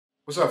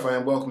What's up,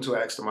 fam? Welcome to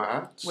Ask to My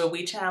Odds, where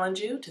we challenge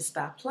you to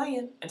stop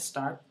playing and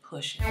start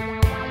pushing.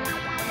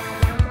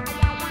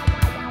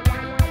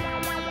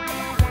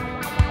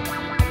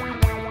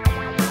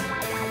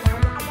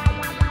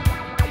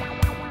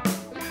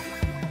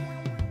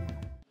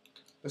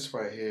 This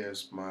right here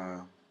is my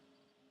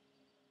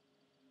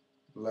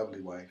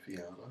lovely wife,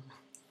 Fiona.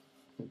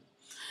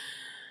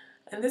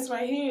 And this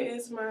right here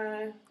is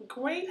my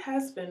great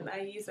husband,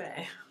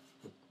 Aiza.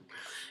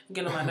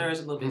 Getting on my nerves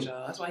a little bit,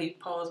 y'all. That's why he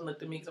paused and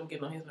looked at me, because I'm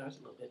getting on his nerves a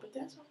little bit. But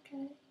that's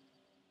okay.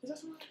 Is that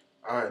something?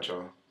 All right,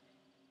 y'all.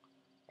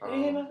 You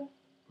didn't hear nothing?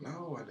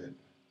 No, I didn't.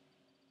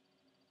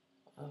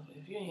 Oh,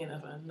 if you ain't hear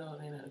nothing, I know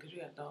it ain't nothing, because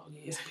you got dog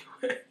ears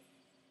anyway.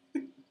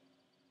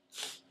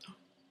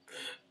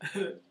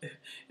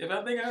 If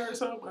I think I heard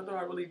something, I know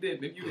I really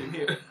didn't, if you didn't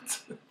hear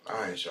it.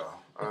 All right,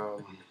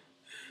 y'all.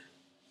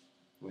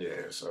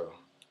 Yeah, so...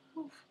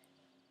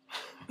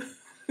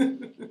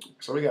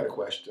 So we got a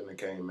question that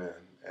came in,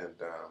 and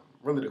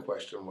really the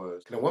question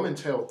was, can a woman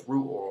tell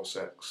through oral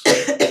sex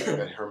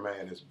that her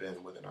man has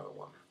been with another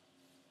woman?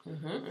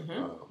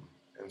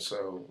 And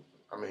so,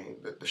 I mean,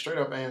 the straight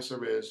up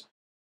answer is,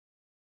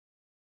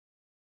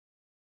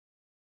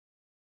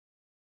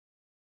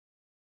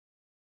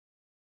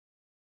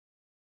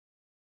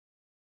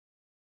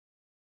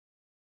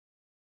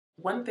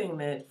 one thing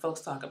that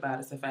folks talk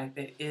about is the fact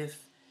that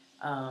if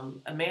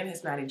a man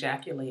has not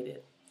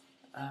ejaculated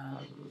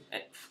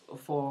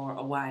for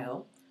a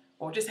while,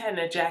 or just hadn't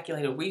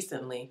ejaculated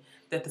recently,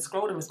 that the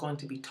scrotum is going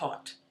to be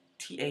taut,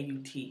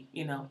 T-A-U-T,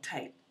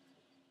 tight,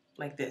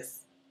 like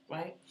this,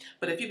 right?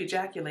 But if you've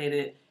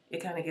ejaculated,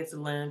 it kind of gets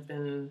limp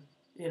and,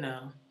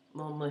 a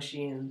little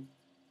mushy and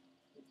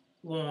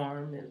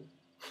warm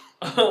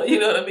and, you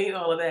know what I mean,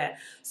 all of that.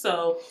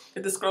 So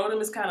if the scrotum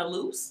is kind of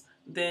loose,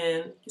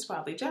 then he's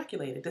probably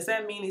ejaculated. Does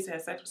that mean he's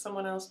had sex with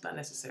someone else? Not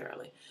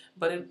necessarily,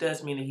 but it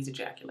does mean that he's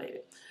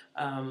ejaculated.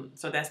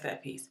 So that's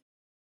that piece.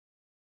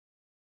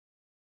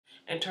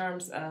 In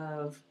terms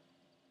of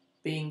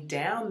being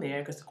down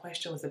there, because the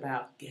question was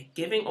about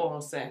giving oral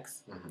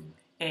sex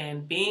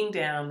and being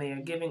down there,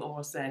 giving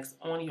oral sex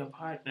on your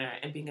partner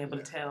and being able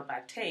to tell by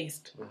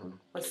taste,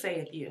 what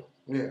sayeth you?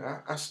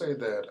 Yeah, I say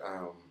that,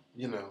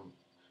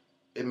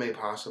 it may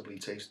possibly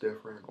taste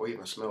different or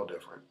even smell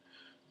different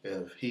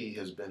if he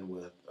has been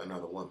with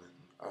another woman.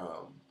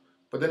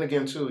 But then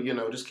again, too,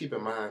 just keep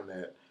in mind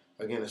that,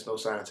 again, it's no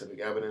scientific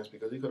evidence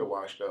because he could have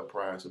washed up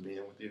prior to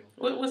being with you.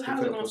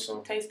 How's it going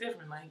to taste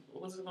different? Like,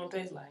 what's it going to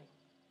taste like?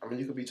 I mean,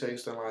 you could be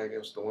tasting like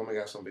if the woman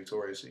got some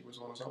Victoria's Secrets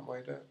on or something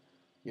like that.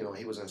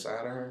 He was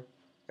inside of her.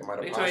 It might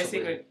have Victoria's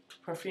Secret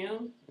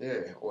perfume?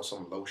 Yeah, or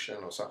some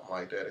lotion or something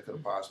like that. It could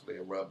have possibly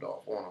rubbed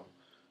off on him.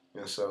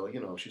 And so,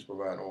 if she's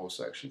providing oral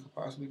sex, she could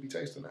possibly be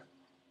tasting that.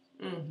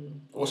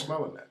 Or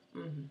smelling that.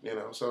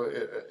 So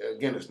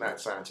again, it's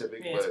not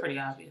scientific. Yeah, but it's pretty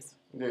obvious.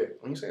 Yeah,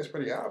 when you say it's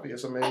pretty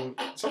obvious, I mean,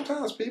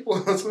 sometimes people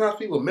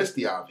miss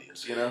the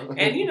obvious,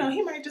 And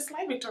he might just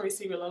like Victoria's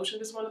Secret lotion,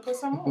 just want to put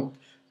some on.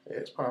 Yeah,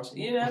 it's possible.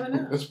 You never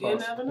know. You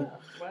never know,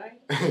 right?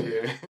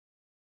 Yeah.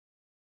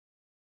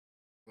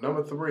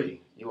 Number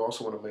 3, you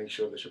also want to make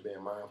sure that you're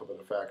being mindful of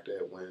the fact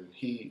that when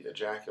he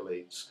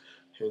ejaculates,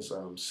 his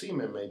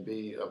semen may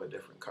be of a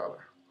different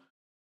color.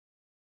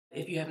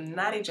 If you have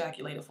not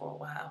ejaculated for a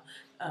while,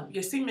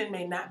 your semen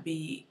may not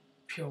be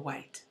pure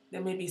white.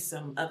 There may be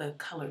some other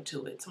color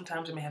to it.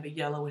 Sometimes it may have a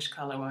yellowish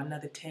color or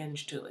another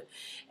tinge to it.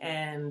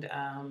 And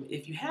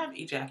if you have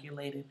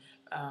ejaculated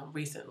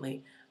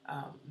recently,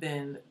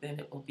 then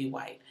it will be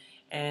white.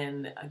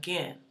 And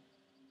again,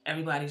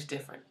 everybody's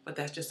different, but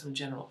that's just some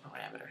general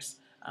parameters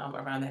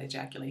around that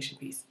ejaculation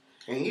piece.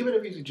 And even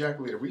if he's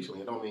ejaculated recently,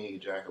 it don't mean he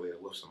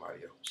ejaculated with somebody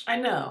else. I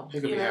know. He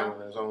could be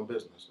handling his own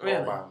business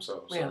all by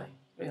himself.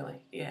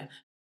 Really, yeah.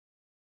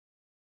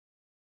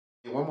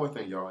 And one more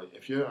thing, y'all.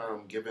 If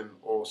you're giving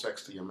oral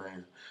sex to your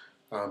man,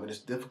 and it's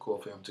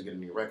difficult for him to get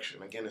an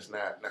erection, again, it's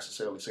not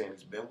necessarily saying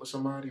he's been with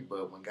somebody,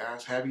 but when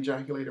guys have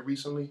ejaculated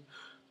recently,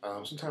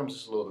 sometimes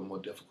it's a little bit more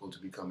difficult to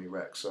become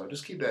erect. So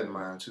just keep that in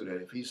mind, too,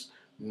 that if he's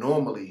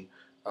normally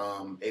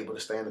able to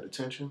stand the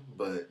tension,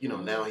 but,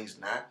 now he's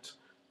not,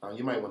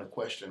 you might want to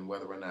question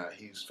whether or not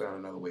he's found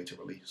another way to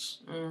release.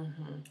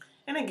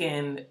 And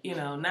again,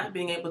 not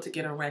being able to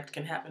get erect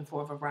can happen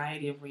for a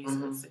variety of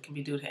reasons. It can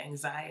be due to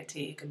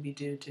anxiety, it can be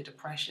due to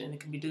depression, it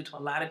can be due to a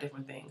lot of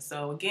different things.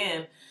 So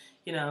again,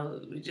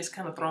 just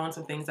kind of throwing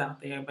some things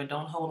out there, but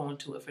don't hold on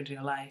to it for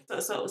dear life.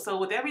 So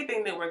with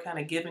everything that we're kind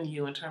of giving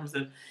you in terms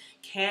of,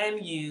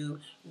 can you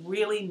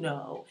really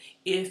know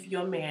if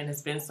your man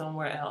has been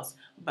somewhere else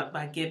but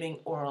by giving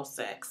oral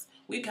sex?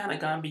 We've kind of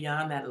gone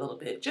beyond that a little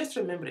bit. Just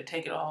remember to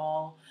take it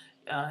all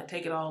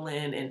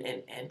in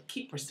and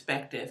keep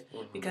perspective,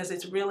 because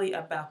it's really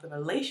about the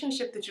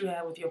relationship that you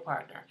have with your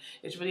partner.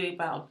 It's really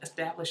about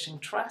establishing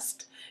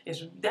trust.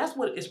 That's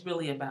what it's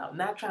really about,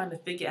 not trying to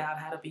figure out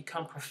how to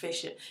become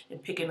proficient in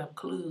picking up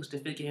clues to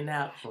figuring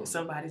out if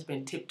somebody's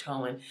been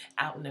tiptoeing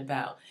out and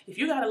about. If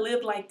you got to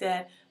live like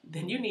that,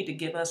 then you need to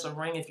give us a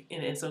ring,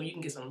 and so you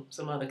can get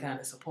some other kind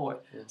of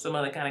support, some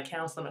other kind of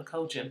counseling or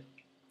coaching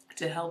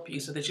to help you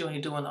so that you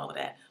ain't doing all of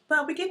that.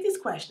 But we get these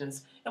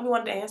questions, and we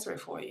wanted to answer it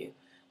for you.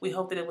 We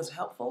hope that it was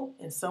helpful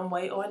in some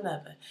way or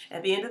another.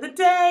 At the end of the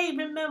day,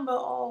 remember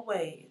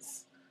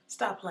always,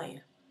 stop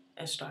playing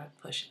and start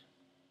pushing.